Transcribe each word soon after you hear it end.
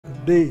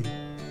D.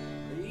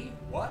 D?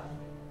 What?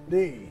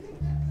 D.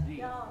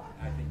 D.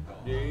 I think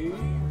dog. D.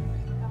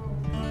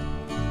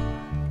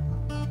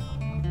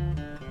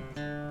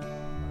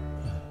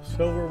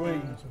 Silver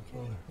wings.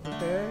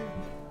 Okay.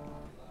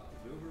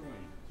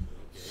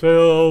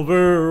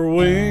 Silver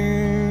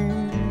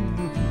wings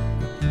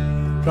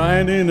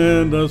shining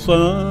in the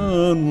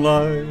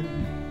sunlight,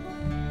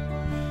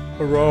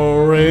 a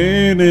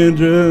roaring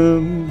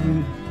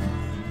engine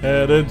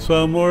headed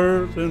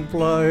somewhere in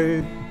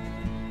flight.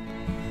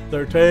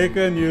 They're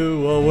taking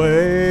you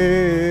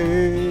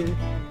away,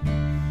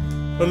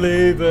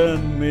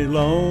 leaving me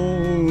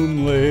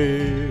lonely.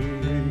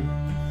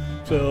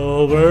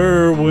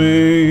 Silver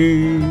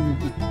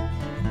wings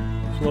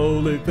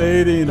slowly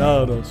fading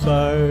out of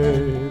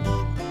sight.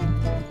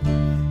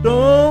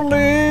 Don't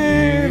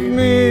leave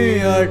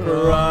me, I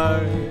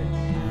cry.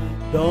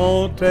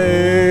 Don't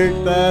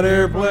take that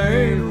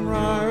airplane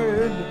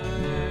ride.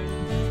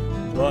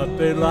 But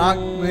they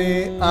locked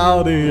me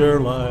out of your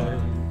life,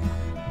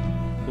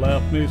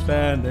 left me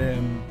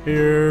standing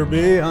here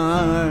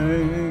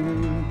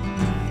behind.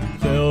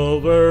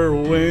 Silver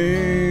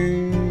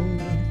wings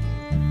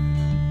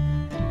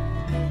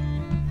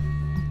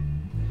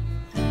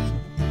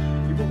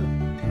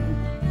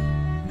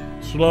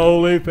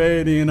slowly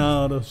fading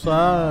out of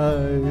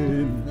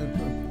sight.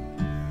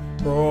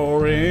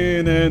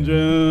 Roaring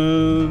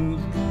engines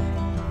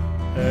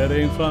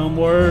heading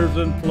somewhere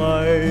in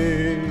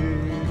flight.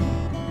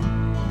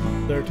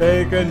 They're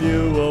taking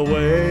you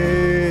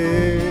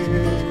away,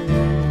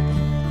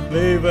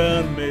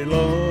 leaving me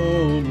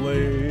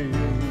lonely.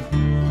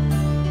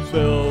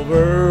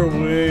 Silver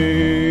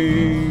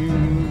wings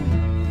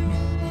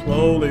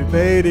slowly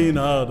fading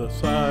out of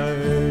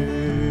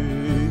sight.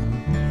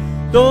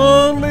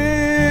 Don't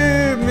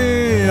leave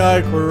me,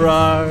 I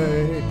cry.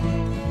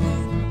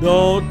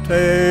 Don't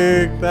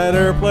take that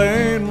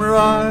airplane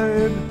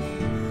ride.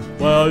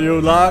 Well,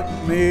 you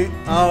locked me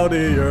out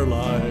of your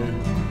life,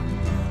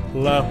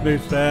 left me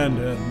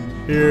standing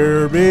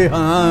here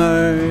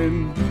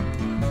behind.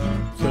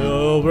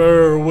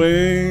 Silver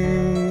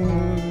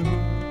wings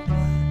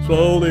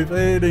slowly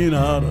fading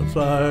out of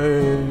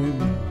sight.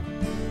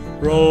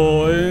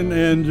 Rolling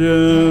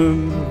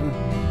engines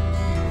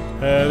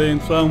heading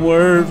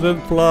somewhere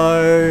in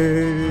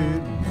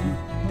flight.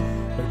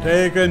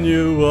 They're taking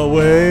you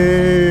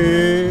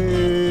away,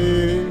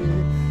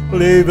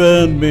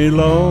 leaving me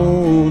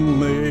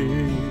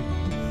lonely.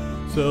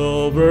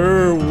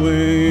 Silver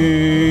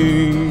wings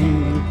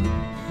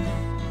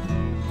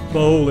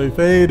slowly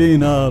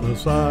fading out of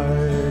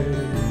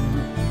sight.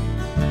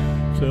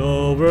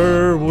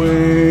 Silver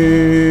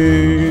wings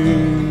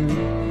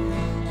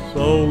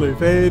slowly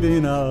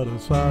fading out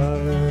of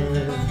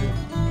sight.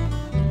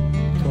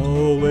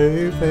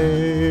 Slowly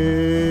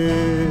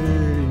fading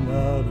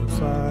out of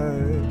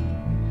sight.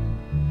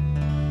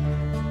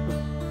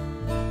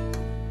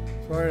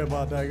 Sorry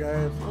about that,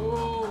 guys.